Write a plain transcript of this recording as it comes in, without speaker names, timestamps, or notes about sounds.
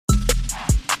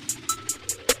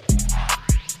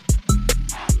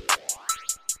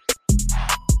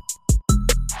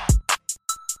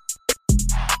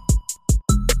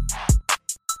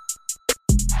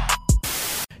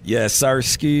Yes,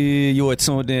 Sirski. You are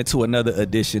tuned in to another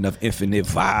edition of Infinite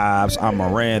Vibes. I'm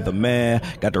Moran, the man.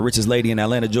 Got the richest lady in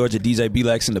Atlanta, Georgia, DJ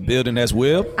B-Lex in the building as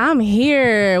well. I'm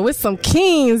here with some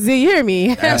kings. Do you hear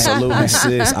me? Absolutely,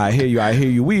 sis. I hear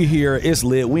you. We here. It's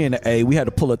lit. We in the A. We had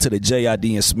to pull up to the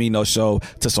JID and Smino show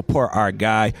to support our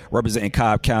guy representing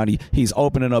Cobb County. He's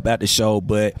opening up at the show,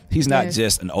 but he's not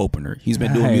just an opener. He's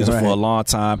been doing music for a long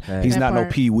time. He's not no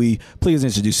pee-wee. Please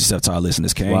introduce yourself to our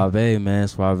listeners, King.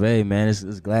 Suave, man.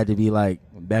 It's glad to be like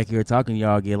back here talking to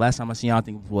y'all again. Last time I seen y'all, I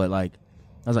think what, like,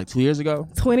 that was like 2 years ago?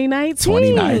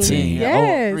 2019.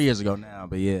 Yes. 3 years ago now,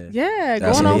 but yeah. Yeah,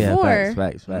 going on 4.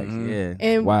 Facts, yeah.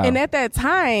 And at that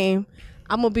time,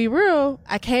 I'm going to be real,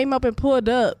 I came up and pulled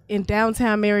up in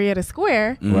downtown Marietta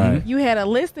Square. Right. You had a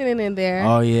listing in there.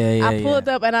 Oh, yeah. I pulled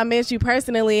up and I met you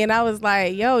personally, and I was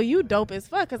like, yo, you dope as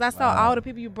fuck, because I saw all the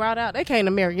people you brought out. They came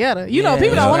to Marietta. You know,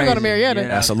 people don't want to go to Marietta. Yeah,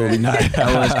 absolutely not.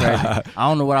 That was crazy. I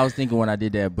don't know what I was thinking when I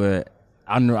did that, but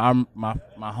I knew my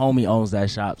homie owns that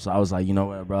shop, so I was like, you know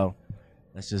what, bro?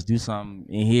 Let's just do something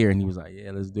in here. And he was like,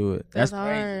 yeah, let's do it. That's crazy,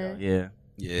 though. Yeah.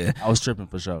 Yeah, I was tripping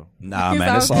for sure. Nah,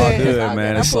 man, it's all good,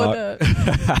 man. It's all.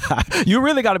 You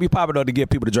really got to be popular to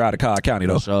get people to drive to Cobb County,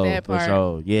 though. For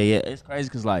sure. Yeah. It's crazy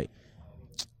because, like,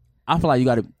 I feel like you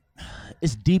got to.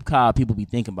 It's deep Cobb people be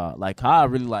thinking about. Like,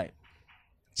 Cobb really like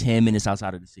 10 minutes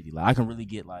outside of the city. Like, I can really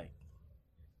get like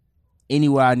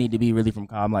anywhere I need to be really from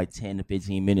Cobb, like 10 to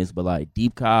 15 minutes. But like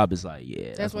deep Cobb is like,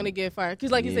 yeah. That's when it get far.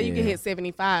 Because like you said, you can hit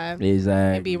 75.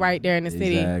 Exactly. And be right there in the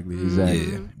city.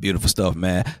 Exactly. Yeah, beautiful stuff,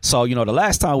 man. So, you know, the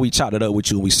last time we chopped it up with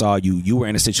you, we saw you were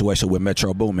in a situation with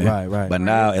Metro Boomin. Right. But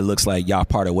now it looks like y'all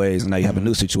parted ways, and now you have a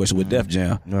new situation with Def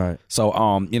Jam. Right.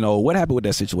 So, you know, what happened with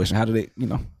that situation? How did it, you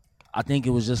know? I think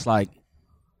it was just like,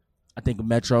 I think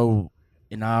Metro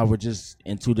and I were just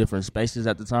in two different spaces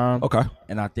at the time. Okay.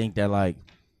 And I think that, like,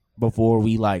 before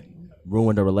we, like,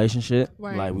 ruined the relationship,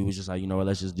 right. Like, we was just like, you know what,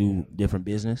 let's just do different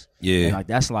business. Yeah. And, like,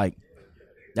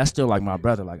 that's still, like, my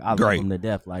brother. Like, I love him to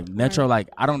death. Like, Metro, like,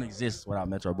 I don't exist without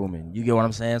Metro Boomin. You get what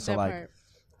I'm saying? So, like,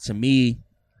 to me,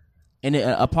 and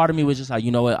a part of me was just like,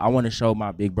 you know what, I want to show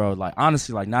my big bro, like,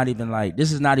 honestly, like, not even, like,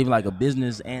 this is not even, like, a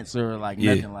business answer, like,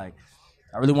 nothing. Like,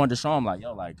 I really wanted to show him, like,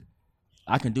 yo, like,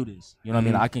 I can do this. You know what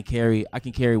I mean? I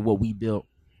can carry what we built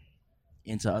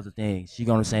into other things. You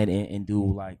know what I'm saying? And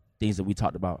do, like, things that we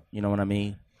talked about. You know what I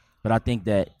mean? But I think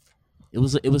that it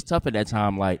was tough at that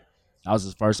time. Like, I was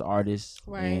his first artist,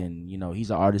 and you know, he's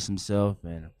an artist himself,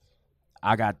 and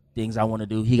I got things I want to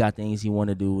do. He got things he want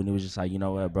to do, and it was just like, you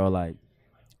know what, bro, like,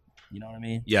 you know what I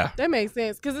mean? Yeah, that makes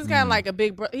sense because it's kind of like a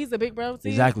big bro. He's a big brother to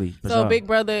you. Exactly. So big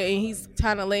brother, and he's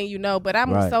kind of letting you know. But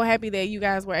I'm so happy that you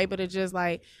guys were able to just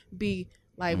like be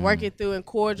like working through and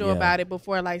cordial about it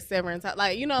before like severance,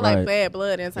 like, you know, like bad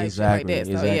blood and type shit like that.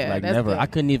 So yeah, like that's never. good. I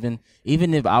couldn't even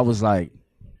if I was like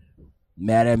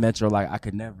mad at Metro, like I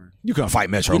could never. You couldn't fight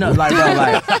Metro. You know, like, bro,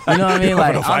 like, you know what I mean?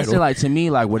 Like, honestly, like, to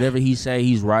me, like, whatever he say,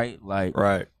 he's right. Like,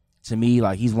 to me,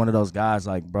 like, he's one of those guys,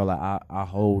 like, bro, like, I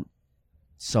hold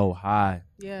so high.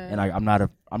 Yeah. And like, I'm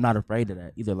not afraid of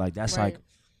that either. Like, that's like,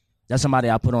 that's somebody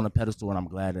I put on a pedestal, and I'm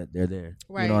glad that they're there.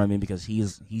 You know what I mean? Because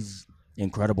he's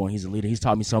incredible, and he's a leader. He's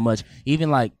taught me so much. Even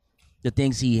like the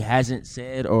things he hasn't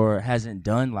said or hasn't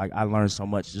done, like, I learned so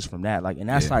much just from that. Like, and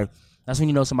that's like, that's when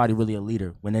you know somebody really a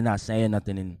leader, when they're not saying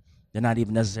nothing and they're not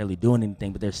even necessarily doing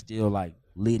anything, but they're still like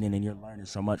leading, and you're learning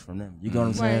so much from them. You know what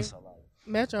I'm saying? So, like,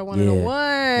 Metro one of the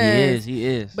ones. He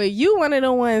is. But you one of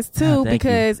the ones too,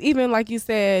 because even like you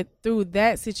said, through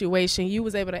that situation, you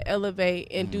was able to elevate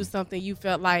and do something. You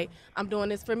felt like, I'm doing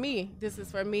this for me. This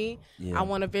is for me. I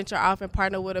want to venture off and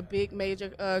partner with a big major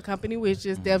company, which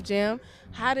is Def Jam.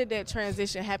 How did that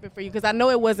transition happen for you? Because I know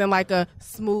it wasn't like a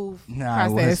smooth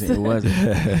process. It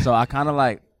wasn't. So I kind of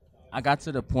like, I got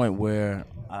to the point where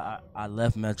I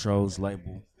left Metro's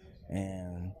label,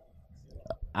 and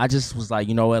I just was like,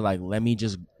 you know what, like, let me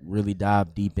just really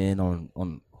dive deep in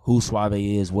on who Suave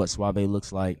is, what Suave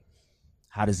looks like,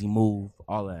 how does he move,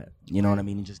 all that. You know what I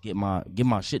mean? And just get my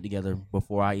shit together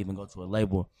before I even go to a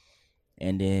label.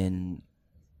 And then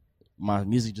my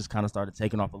music just kind of started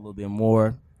taking off a little bit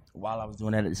more while I was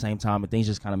doing that at the same time, and things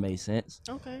just kind of made sense.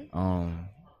 Okay.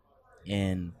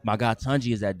 And my guy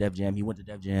Tunji is at Def Jam. He went to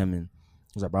Def Jam, and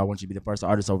he was like, bro, I want you to be the first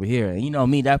artist over here. And you know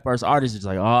me, that first artist is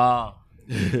like, oh,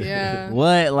 yeah.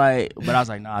 What? Like, but I was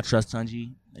like, nah, I trust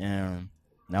Tunji. And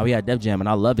now we at Def Jam, and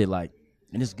I love it. Like,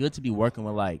 and it's good to be working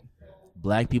with like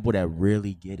black people that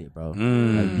really get it, bro.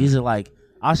 Like, these are like,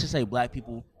 I should say black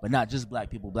people, but not just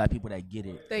black people that get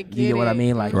it. They get you get what I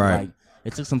mean? Like, right. Like,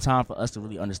 it took some time for us to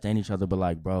really understand each other, but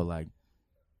like, bro, like,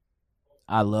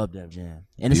 I love Def Jam.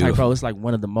 And it's like, bro, it's like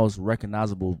one of the most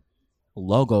recognizable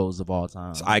logos of all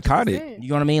time. It's iconic. You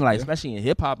know what I mean? Like, especially in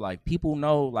hip hop, like people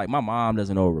know, like my mom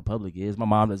doesn't know what Republic is. My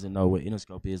mom doesn't know what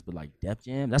Interscope is, but like Def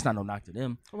Jam, that's not no knock to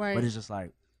them. Right. But it's just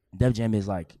like Def Jam is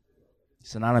like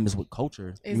synonymous with culture.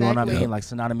 Exactly. You know what I mean? Like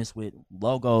synonymous with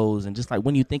logos and just like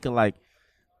when you think of like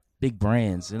big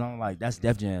brands, you know, like that's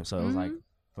Def Jam. So it was like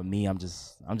for me, I'm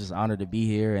just honored to be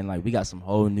here, and like we got some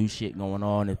whole new shit going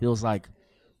on. It feels like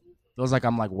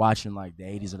I'm like watching like the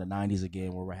 80s or the 90s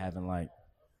again, where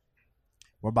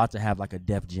we're about to have like a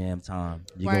Def Jam time.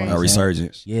 You right. know a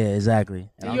resurgence. Yeah, exactly.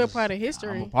 And you're a part of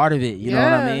history. I'm a part of it. You know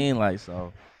what I mean? Like,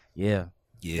 so, yeah.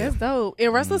 Yeah, that's dope.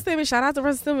 And Russell Simmons, shout out to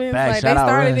Russell Simmons. Fact, like they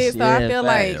started it, so I feel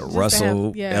like Russell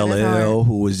LL,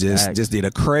 who was just did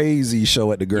a crazy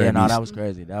show at the Grammys. Yeah, no, that was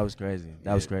crazy. That was crazy.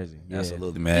 Yeah.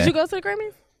 Absolutely, man. Did you go to the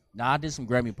Grammys? No, I did some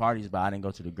Grammy parties, but I didn't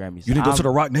go to the Grammys. You didn't go to the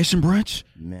Rock Nation brunch?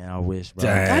 Man, I wish, bro.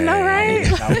 Dang. I know,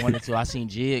 right? I wanted to. I seen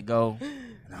Jid go,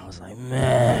 and I was like,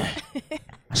 man,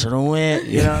 I should have went.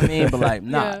 You know what I mean? But like,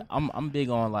 nah, I'm big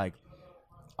on like,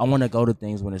 I want to go to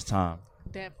things when it's time.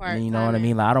 That part. You know what I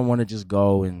mean? Like, I don't want to just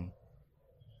go and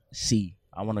see.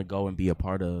 I want to go and be a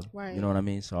part of. Right. You know what I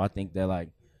mean? So I think that like,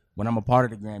 when I'm a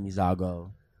part of the Grammys, I'll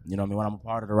go. You know what I mean? When I'm a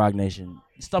part of the Rock Nation,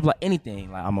 stuff like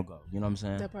anything, like I'm gonna go. You know what I'm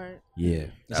saying? That part. Yeah.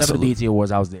 Except for the BET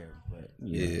Awards, I was there. But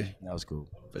yeah, that was cool.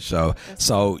 For sure.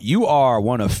 So you are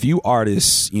one of few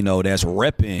artists, you know, that's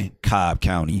repping Cobb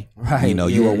County. Right. You know,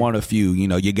 you are one of few. You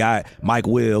know, you got Mike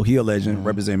Will, he a legend,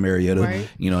 representing Marietta. Right.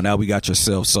 You know, now we got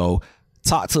yourself. So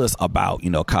talk to us about,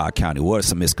 you know, Cobb County. What are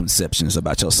some misconceptions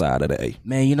about your side of the A?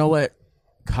 Man, you know what?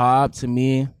 Cobb, to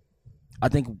me, I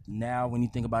think now when you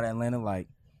think about Atlanta, like,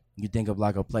 you think of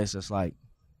like a place that's like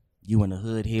you in the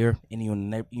hood here, and you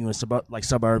in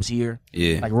suburbs here,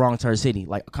 like wrong turn city,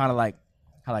 like kind of like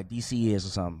how like DC is or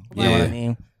something. You know what I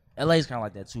mean? LA is kind of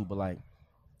like that too, but like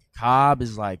Cobb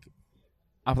is like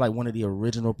I feel like one of the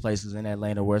original places in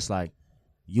Atlanta where it's like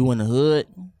you in the hood,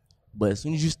 but as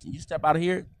soon as you step out of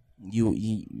here, you're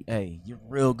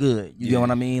real good. You get what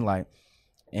I mean? Like,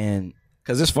 and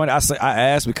because it's funny, I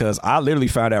asked because I literally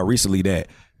found out recently that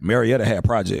Marietta had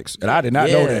projects, and I did not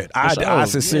know that. I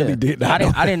sincerely did not.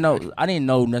 I didn't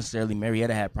know necessarily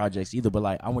Marietta had projects either. But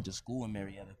like, I went to school in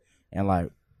Marietta, and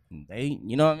like they,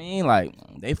 you know what I mean? Like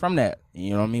they from that, you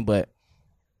know what I mean? But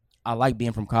I like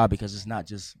being from Cobb because it's not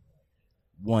just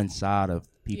one side of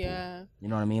people. Yeah, you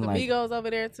know what I mean? The like Migos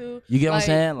over there too. You get what I'm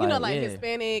saying? Like, you know, like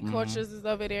Hispanic cultures is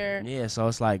over there. Yeah, so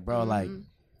it's like, bro, like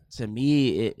to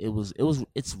me,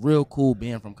 it's real cool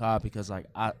being from Cobb because like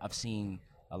I've seen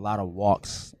a lot of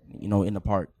walks, you know, in the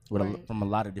park with from a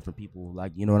lot of different people.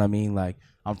 Like, you know what I mean? Like,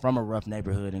 I'm from a rough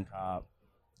neighborhood in Cobb,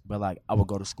 but like I would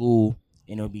go to school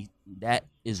and it would be that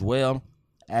as well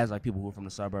as like people who were from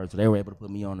the suburbs. So they were able to put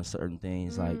me on to certain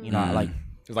things. Like, you know, like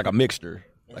it's like a mixture,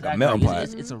 exactly. like a melting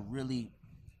pot. It's a really,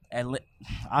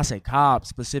 I say Cobb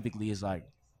specifically is like,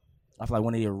 I feel like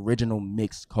one of the original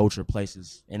mixed culture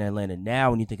places in Atlanta.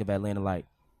 Now, when you think of Atlanta, like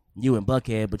you in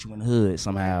Buckhead, but you in the hood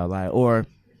somehow, like, or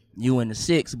you in the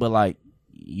six, but like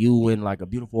you in like a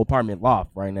beautiful apartment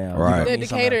loft right now. Right. The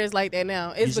Decatur is like that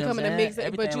now. It's becoming a mix.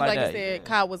 But you like you said,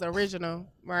 Cobb was original,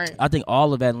 right? I think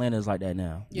all of Atlanta is like that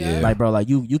now. Yeah. Like, bro, like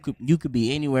you could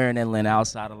be anywhere in Atlanta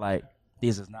outside of like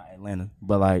this is not Atlanta,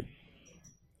 but like,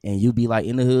 and you be like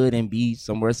in the hood and be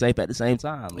somewhere safe at the same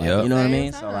time. Like, you know what I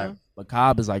mean? So like, but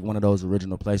Cobb is like one of those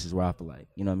original places where I feel like,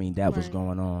 you know what I mean, that was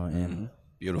going on and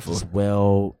beautiful, just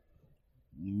well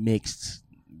mixed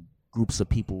groups of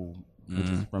people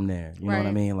from there. You know what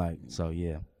I mean? Like, so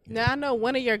yeah. Now I know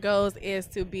one of your goals is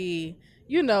to be,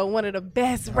 you know, one of the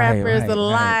best rappers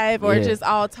alive or just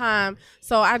all time.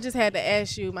 So I just had to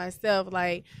ask you myself,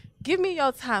 like, give me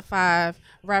your top 5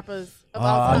 rappers of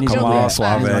all time. Come on,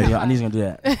 Suave. I need to do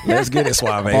that. Let's get it,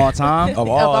 Suave. All time? Of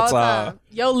all time.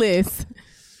 Your list.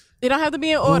 It don't have to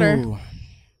be in order. Ooh.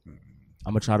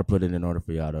 I'm going to try to put it in order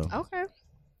for y'all, though. Okay.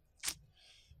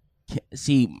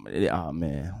 See, oh,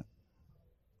 man.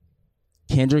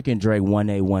 Kendrick and Drake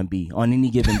 1A, 1B on any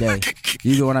given day.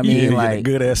 You know what I mean? Like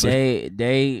good answer.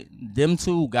 Them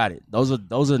two got it. Those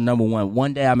are number one.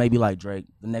 One day I may be like Drake.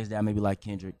 The next day I may be like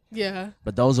Kendrick. Yeah.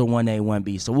 But those are 1A,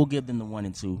 1B. So we'll give them the 1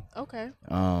 and 2. Okay.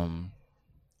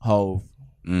 Hove,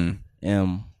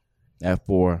 M at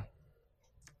 4.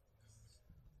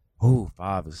 Ooh,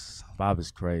 5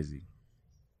 is crazy.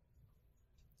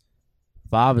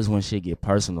 5 is when shit get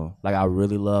personal. Like I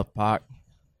really love Pac.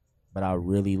 But I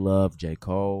really love J.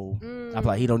 Cole. I feel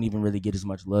like he don't even really get as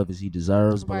much love as he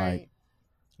deserves. But like,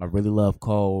 I really love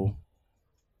Cole.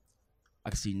 I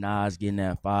can see Nas getting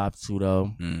that 5 too,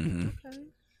 though. Because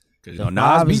you know,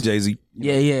 Nas beat Jay-Z.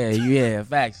 Yeah.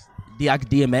 Facts. I could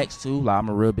DMX too. Like I'm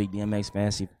a real big DMX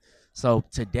fan. So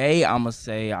today I'm gonna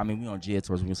say, I mean, we on Jid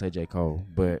tours, we can say J. Cole,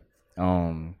 but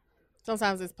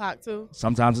sometimes it's Pac too.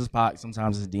 Sometimes it's Pac,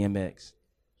 sometimes it's DMX,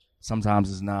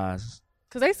 sometimes it's Nas.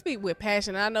 Cause they speak with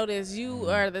passion. I know that you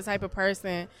are the type of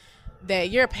person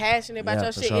that you're passionate about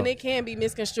your shit, sure. and it can be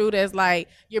misconstrued as like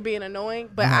you're being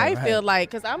annoying. But I feel like,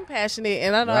 cause I'm passionate,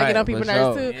 and I know I get on people's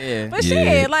nerves too. Yeah. But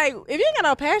shit, like if you ain't got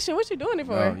no passion, what you doing it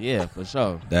for? Oh, yeah, for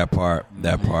sure. That part.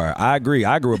 I agree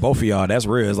with both of y'all. That's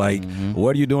real. It's like,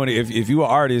 what are you doing? If you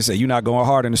an artist and you're not going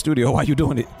hard in the studio, why you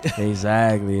doing it?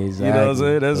 Exactly. You know what I'm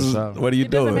saying? That's what are you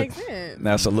doing? Doesn't make sense.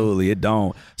 Absolutely, it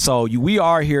don't. So we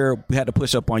are here. We had to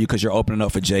push up on you because you're opening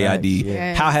up for JID. Right,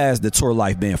 yeah. How has the tour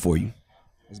life been for you?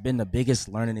 It's been the biggest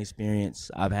learning experience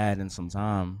I've had in some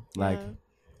time. Like,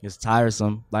 it's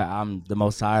tiresome. Like, I'm the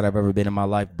most tired I've ever been in my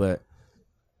life, but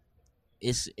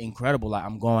it's incredible. Like,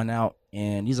 I'm going out,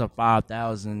 and these are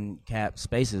 5,000 cap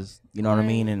spaces, you know what I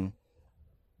mean? And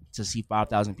to see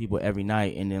 5,000 people every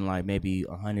night, and then, like, maybe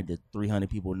 100 to 300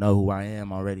 people know who I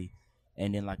am already,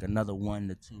 and then, like, another 1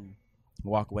 to 2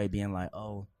 walk away being like,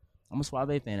 oh, I'm a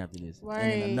Suave fan after this. Right.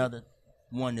 And then another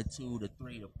 1 to 2 to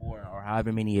 3 to 4, or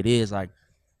however many it is, like,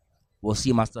 we'll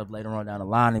see my stuff later on down the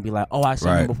line and be like, oh, I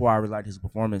seen him before I really liked his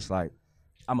performance. Like,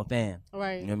 I'm a fan.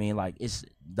 Right. You know what I mean? Like, it's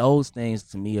those things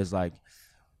to me is like,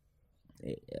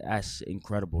 that's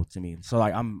incredible to me. So,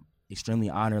 like, I'm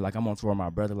extremely honored. Like, I'm on tour with my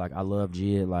brother. Like, I love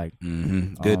Jid. Like,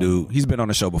 good dude. He's been on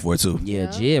the show before, too. Yeah,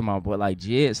 Jid, my boy. Like,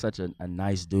 Jid's such a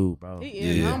nice dude, bro. He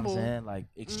is humble. You know what I'm saying? Like,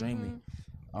 extremely.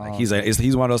 Like he's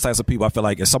one of those types of people. I feel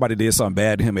like if somebody did something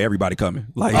bad to him, everybody coming.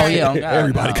 Like,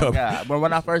 everybody coming. But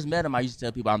when I first met him, I used to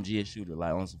tell people I'm Jid Shooter,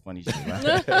 like on some funny shit. Right? You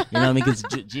know what I mean? Because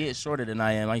Jid's shorter than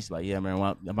I am. I used to be like, yeah,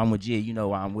 man. If I'm with Jid, you know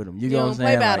why I'm with him. You know what I'm saying?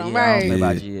 Play about him, right? I don't play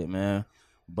about Jid, man.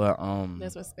 But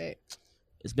that's respect.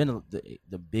 It's been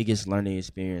the biggest learning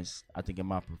experience I think in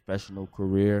my professional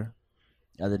career,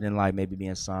 other than like maybe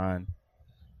being signed.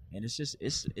 And it's just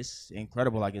it's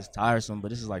incredible. Like, it's tiresome,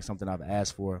 but this is like something I've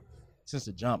asked for since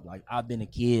the jump. Like, I've been a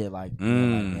kid, like, you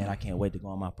know, like, man, I can't wait to go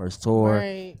on my first tour.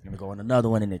 Right. I'm gonna go on another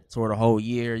one and then tour the whole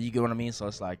year. You get what I mean? So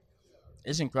it's like,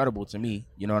 it's incredible to me.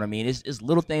 You know what I mean? It's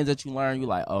little things that you learn. You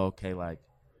like, oh, okay, like,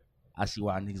 I see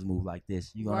why niggas move like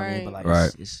this. You know what I mean? But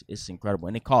like, it's incredible,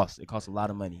 and it costs a lot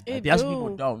of money. Like, that's what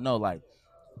people don't know. Like,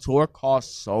 tour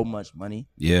costs so much money.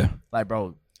 Yeah. Like,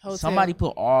 bro, somebody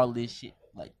put all this shit,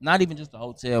 like, not even just the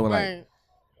hotel, and like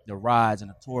the rides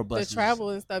and the tour buses, the travel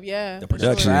and stuff, the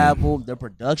production, the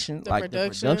production. The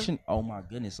production. Oh my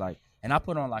goodness! Like, and I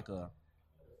put on like a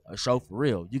show for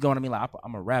real. You know what I mean? Like,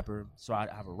 I'm a rapper, so I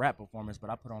have a rap performance, but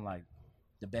I put on like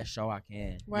the best show I can.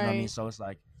 You know what I mean? So it's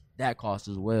like that cost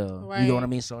as well. You know what I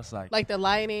mean? So it's like the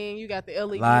lighting. You got the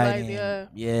LED lights,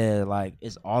 yeah, like,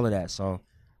 it's all of that. So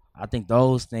I think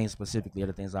those things specifically are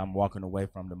the things I'm walking away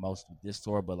from the most with this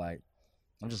tour. But like,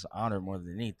 I'm just honored more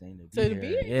than anything to be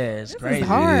here. Yeah, it's crazy. It's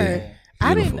hard. Yeah.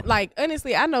 I didn't, like,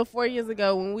 honestly, I know 4 years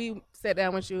ago when we sat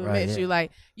down with you and met you,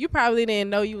 like, you probably didn't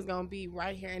know you was going to be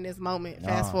right here in this moment.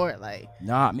 Fast forward, like.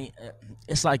 Nah, I mean,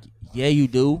 it's like, yeah, you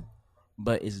do,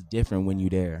 but it's different when you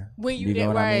there. When you know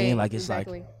what I mean? Like, it's like,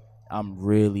 I'm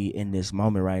really in this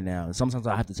moment right now. And sometimes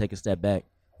I have to take a step back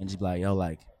and just be like, yo,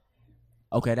 like,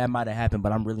 okay, that might have happened,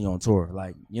 but I'm really on tour.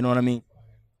 Like, you know what I mean?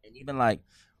 And even like,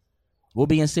 we'll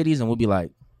be in cities and we'll be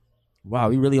like, wow,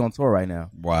 we really on tour right now.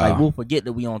 Wow. Like, we'll forget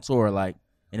that we on tour, like,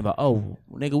 and about, oh,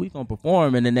 nigga, we gonna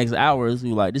perform in the next hours.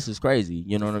 We like, this is crazy.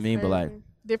 You know what I mean? But like,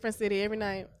 different city every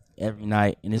night.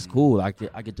 And it's cool. I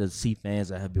get to see fans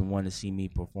that have been wanting to see me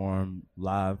perform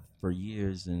live for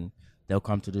years, and they'll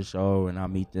come to the show and I'll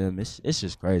meet them. It's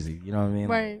just crazy. You know what I mean?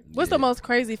 Right. What's the most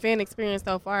crazy fan experience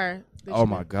so far? Oh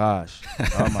my gosh.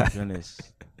 Oh my goodness.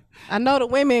 I know the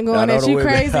women going at you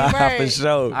crazy, right? For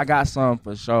sure. I got some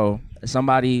for sure.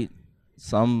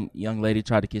 Some young lady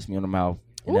tried to kiss me on the mouth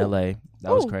in LA.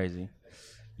 That was crazy.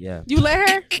 Yeah. You let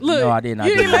her? Look. No, I didn't. I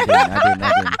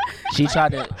didn't. She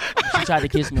tried to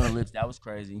kiss me on the lips. That was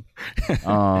crazy.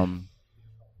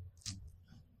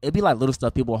 It'd be like little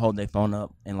stuff. People holding their phone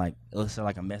up and like it'll say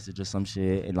like a message or some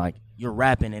shit, and like you're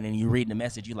rapping and then you reading the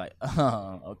message, you like,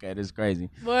 oh, okay, this is crazy.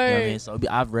 You know what I mean? So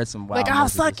I've read some wild like, I'll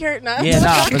suck your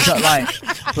for sure, like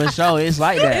for sure, it's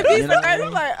like that. You know crazy,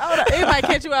 like, oh, it might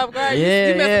catch you off guard. You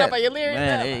messing up on your lyrics.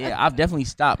 Man, I've definitely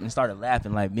stopped and started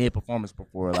laughing like mid performance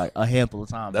before, like a handful of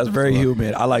times. That's very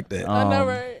human. I like that. I know,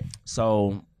 right?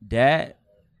 So that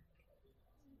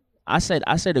I said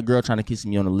the girl trying to kiss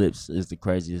me on the lips is the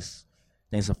craziest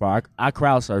thing so far. I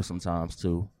crowd surf sometimes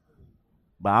too,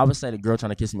 but I would say the girl trying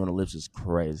to kiss me on the lips is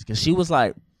crazy because she was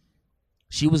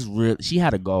real. She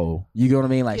had a goal. You get what I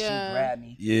mean? Like she grabbed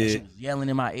me. Yeah. She was yelling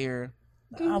in my ear.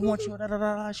 I want you, da, da,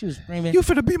 da, da. She was screaming. You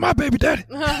finna be my baby daddy.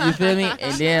 You feel me?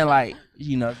 And then, like,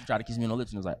 try to kiss me on the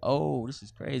lips, and it was like, oh, this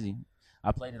is crazy.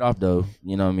 I played it off, though.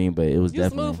 You know what I mean? But it was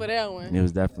definitely smooth for that one. It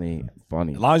was definitely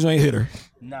funny. As long as you ain't hit her.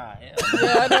 Nah, hell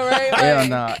yeah, I know, right? Hell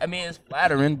nah. I mean, it's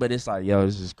flattering, but it's like, yo,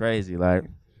 this is crazy. Like,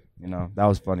 that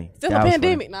was funny. Still a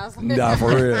pandemic. Nah, for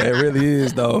real. It really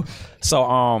is, though. So,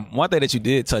 one thing that you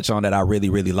did touch on that I really,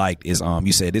 really liked is,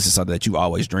 you said this is something that you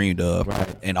always dreamed of.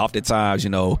 Right. And oftentimes,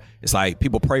 it's like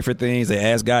people pray for things, they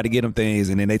ask God to get them things,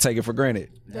 and then they take it for granted.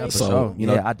 Yeah, for sure.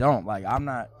 I don't. Like, I'm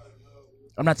not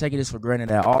taking this for granted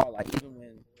at all. Like, even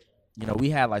when, we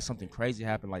had, like, something crazy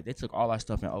happen. Like, they took all our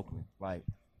stuff in Oakland. Like,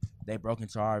 they broke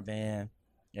into our van,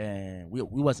 and we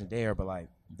wasn't there, but, like,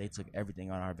 they took everything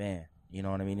on our van. You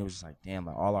know what I mean? It was just like, damn,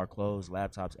 like all our clothes,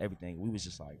 laptops, everything. We was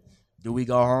just like, do we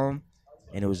go home?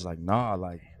 And it was like, nah,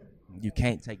 like you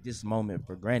can't take this moment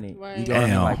for granted. Right. You know what I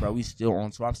mean? Like, bro, we still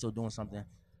on tour. I'm still doing something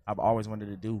I've always wanted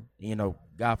to do.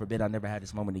 God forbid I never had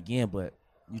this moment again, but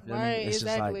you feel me? Right, It's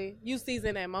exactly. Just like, you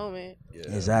season that moment.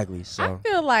 Yeah. Exactly. So I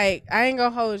feel like, I ain't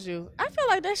gonna hold you, I feel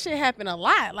like that shit happened a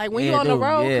lot. Like when you on the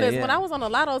road, because when I was on the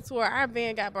Lotto tour, our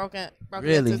van got broken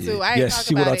really? into too. Yes,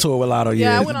 she went on tour with Lotto.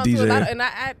 Yeah, I went on DJ. tour with Lotto, and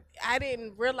I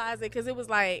didn't realize it because it was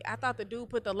like, I thought the dude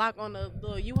put the lock on the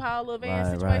little U-Haul little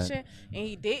van situation, and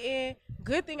he didn't.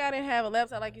 Good thing I didn't have a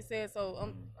laptop like you said, so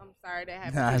I'm sorry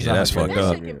that happened. Yeah, that's fucked up.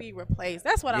 That shit can be replaced.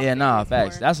 That's what I'm Yeah, nah,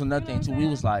 facts. for. That's another thing too. We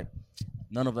was like,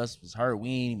 none of us was hurt. We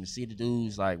didn't even see the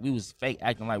dudes. Like, we was fake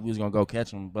acting like we was gonna go catch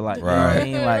them. But like, you know what I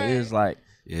mean? Like, it was like,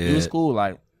 it was cool.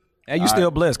 Like, and you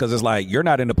still blessed because it's like you're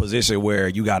not in a position where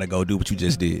you got to go do what you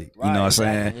just did. You know what I'm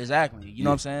saying? Exactly. You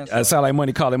know what I'm saying? It sound like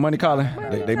money calling.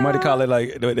 They money calling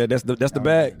like that's the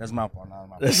bag. That's my part. Not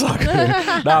my part. That's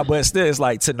okay. Nah, but still, it's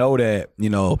like to know that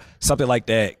something like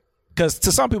that. Because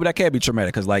to some people that can be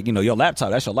traumatic. Because like your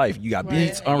laptop, that's your life. You got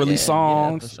beats, unreleased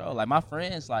songs. Yeah, for sure. Like my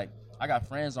friends, like I got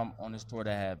friends on this tour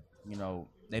that have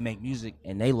they make music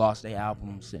and they lost their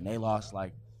albums and they lost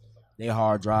like their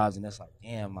hard drives, and it's like,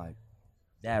 damn, like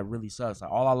that really sucks. Like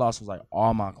all I lost was like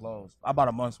all my clothes. I bought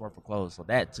a month's worth of clothes, so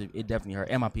it definitely hurt,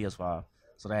 and my PS5,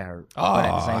 so that hurt. But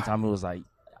at the same time, it was like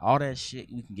all that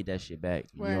shit, we can get that shit back.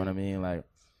 You know what I mean? Like,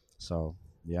 so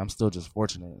yeah, I'm still just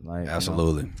fortunate. Like,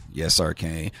 absolutely, yes, sir,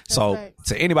 Kane. So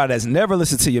to anybody that's never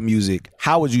listened to your music,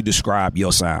 how would you describe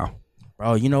your sound,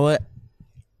 bro? You know what?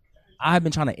 I've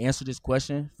been trying to answer this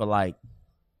question for like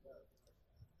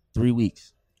 3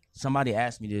 weeks. Somebody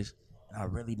asked me this, and I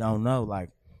really don't know. Like,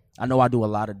 I know I do a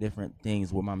lot of different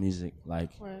things with my music.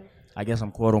 Like, I guess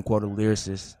I'm quote unquote a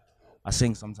lyricist. I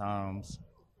sing sometimes.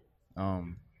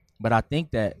 But I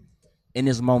think that in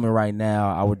this moment right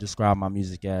now, I would describe my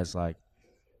music as like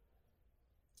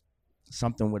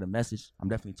something with a message. I'm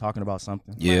definitely talking about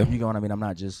something. Yeah. You know what I mean? I'm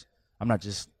not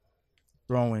just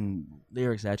throwing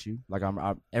lyrics at you. Like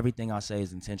everything I say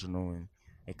is intentional and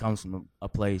it comes from a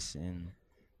place and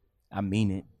I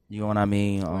mean it. You know what I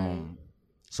mean?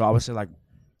 So I would say like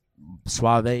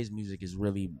Suave's music is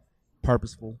really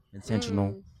purposeful,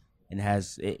 intentional, and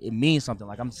it means something.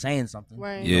 Like I'm saying something.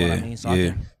 Right. You know what I mean? So I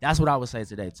think that's what I would say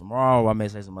today. Tomorrow I may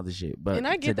say some other shit. But and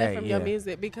I get today, that from your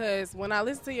music, because when I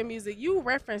listen to your music, you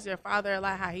reference your father a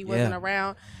lot, how he wasn't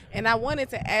around. And I wanted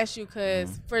to ask you,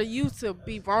 because for you to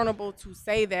be vulnerable to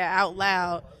say that out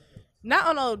loud, not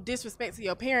on no disrespect to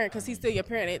your parent, because he's still your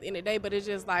parent at the end of the day, but it's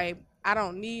just like, I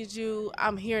don't need you.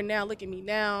 I'm here now. Look at me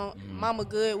now. Mama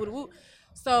good. Woo.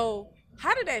 So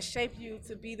how did that shape you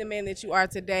to be the man that you are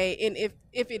today? And if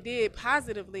it did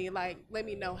positively, like, let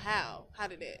me know how. How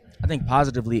did it? I think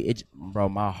positively, bro,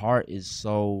 my heart is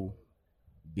so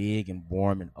big and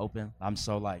warm and open. I'm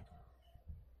so like,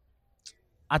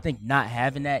 I think not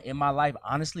having that in my life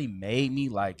honestly made me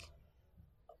like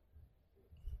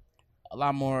a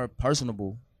lot more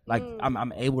personable. Like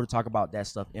I'm able to talk about that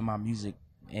stuff in my music,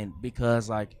 and because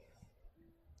like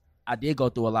I did go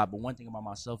through a lot, but one thing about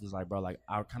myself is like, bro, like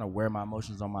I kind of wear my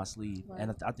emotions on my sleeve,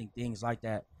 and I think things like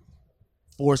that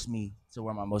force me to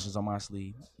wear my emotions on my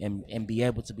sleeve and be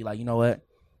able to be like, you know what?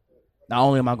 Not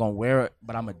only am I gonna wear it,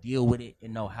 but I'm gonna deal with it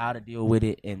and know how to deal with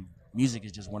it. And music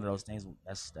is just one of those things.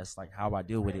 That's like how I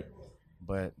deal with it.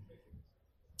 But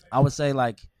I would say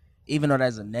like, even though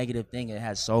that's a negative thing, it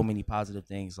has so many positive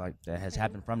things like that has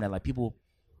happened from that. Like people,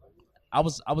 I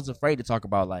was afraid to talk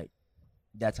about like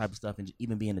that type of stuff and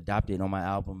even being adopted on my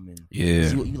album and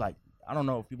see what you like. I don't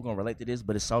know if people gonna relate to this,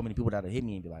 but it's so many people that have hit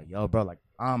me and be like, yo, bro, like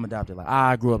I'm adopted. Like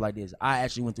I grew up like this. I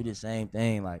actually went through the same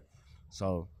thing. Like,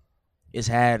 so it's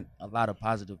had a lot of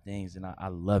positive things and I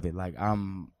love it. Like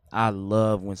I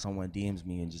love when someone DMs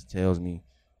me and just tells me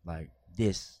like,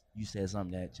 you said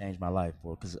something that changed my life,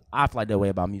 because I feel like that way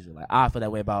about music. Like I feel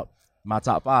that way about my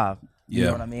top 5. You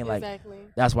know what I mean? Like,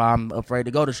 that's why I'm afraid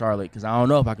to go to Charlotte, because I don't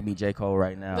know if I can meet J. Cole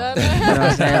right now. You know what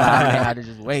I'm saying? Like, I may have to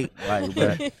just wait. Like,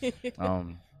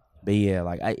 but yeah,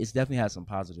 like it's definitely had some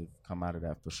positive come out of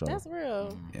that for sure. That's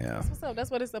real. Yeah, that's what's up. That's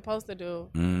what it's supposed to do.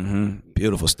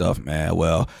 Beautiful stuff, man.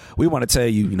 Well, we want to tell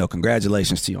you,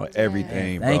 congratulations to you on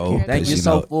everything, bro. Thank you.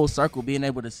 So full circle, being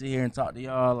able to sit here and talk to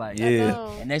y'all, like,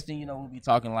 and next thing you know, we'll be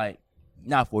talking like,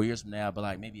 not 4 years from now, but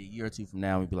like maybe a year or two from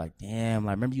now, we'd be like, damn,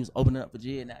 like remember you was opening up for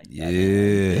Jid? Now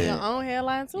your own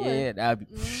headline to it. Yeah, that'd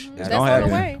be that's gonna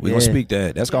happen. We gonna speak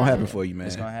that. That's gonna happen for you, man.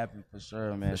 It's gonna happen for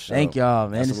sure, man. Thank y'all,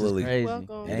 man. Absolutely. This is crazy.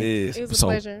 Welcome. It is. It was a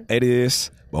pleasure. It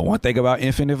is. But one thing about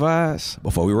Infinite Vibes,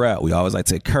 before we wrap, we always like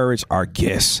to encourage our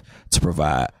guests to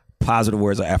provide positive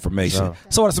words of affirmation.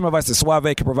 So what are some advice that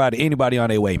Suave can provide to anybody on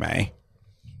their way, man?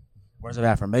 Words of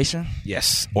affirmation?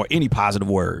 Yes. Or any positive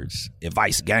words,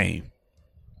 advice, game.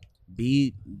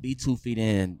 Be 2 feet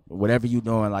in. Whatever you're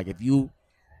doing, like if you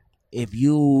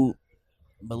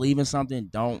believe in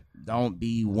something, don't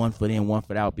be 1 foot in, 1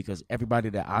 foot out, because everybody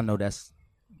that I know that's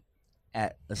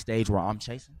at a stage where I'm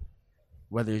chasing,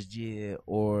 whether it's Jid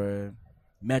or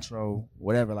Metro,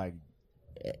 whatever, like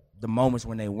the moments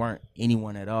when they weren't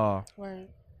anyone at all,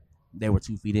 they were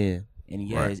 2 feet in. And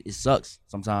it sucks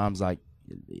sometimes, like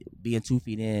being 2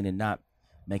 feet in and not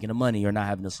making the money or not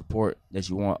having the support that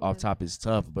you want off top is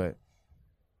tough, but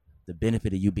the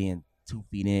benefit of you being 2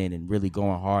 feet in and really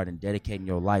going hard and dedicating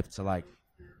your life to like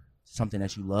something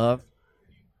that you love,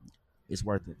 it's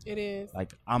worth it. It is.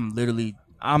 Like I'm the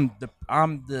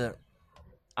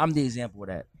example of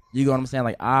that. You know what I'm saying?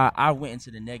 Like I went into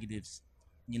the negatives,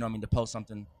 to post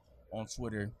something on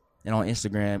Twitter and on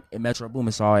Instagram, and Metro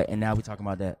Boomin saw it, and now we talking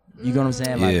about that. You get what I'm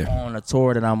saying? Like on a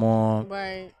tour that I'm on.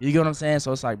 Right. You get what I'm saying?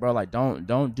 So it's like, bro, like don't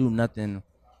do nothing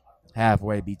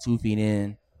halfway. Be 2 feet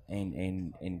in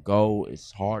and go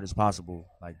as hard as possible.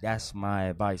 Like that's my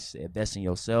advice. Invest in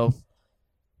yourself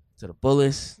to the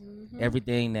fullest.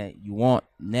 Everything that you want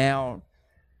now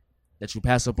that you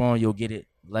pass up on, you'll get it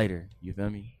later. You feel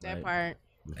me? That part.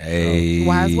 Hey,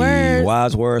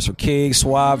 wise words from King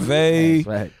Suave.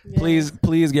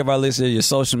 Please give our listeners your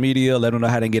social media. Let them know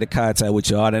how they can get in contact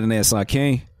with you. All that and that, son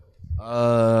King.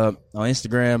 On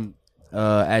Instagram,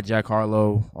 at Jack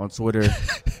Harlow. On Twitter,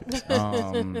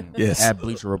 at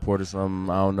Bleacher Report or something.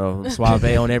 I don't know.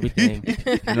 Suave on everything. You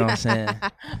know what I'm saying?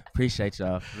 Appreciate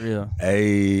y'all, for real.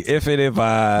 Hey, Infinite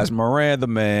Vibes, Miranda,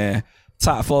 man.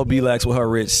 Top 4 B-Lex with her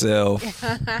rich self.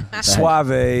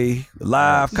 Suave,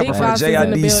 live, coming from the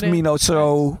JID Smino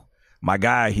show. My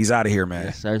guy, he's out of here, man.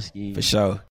 Yes, Sirski. For sure.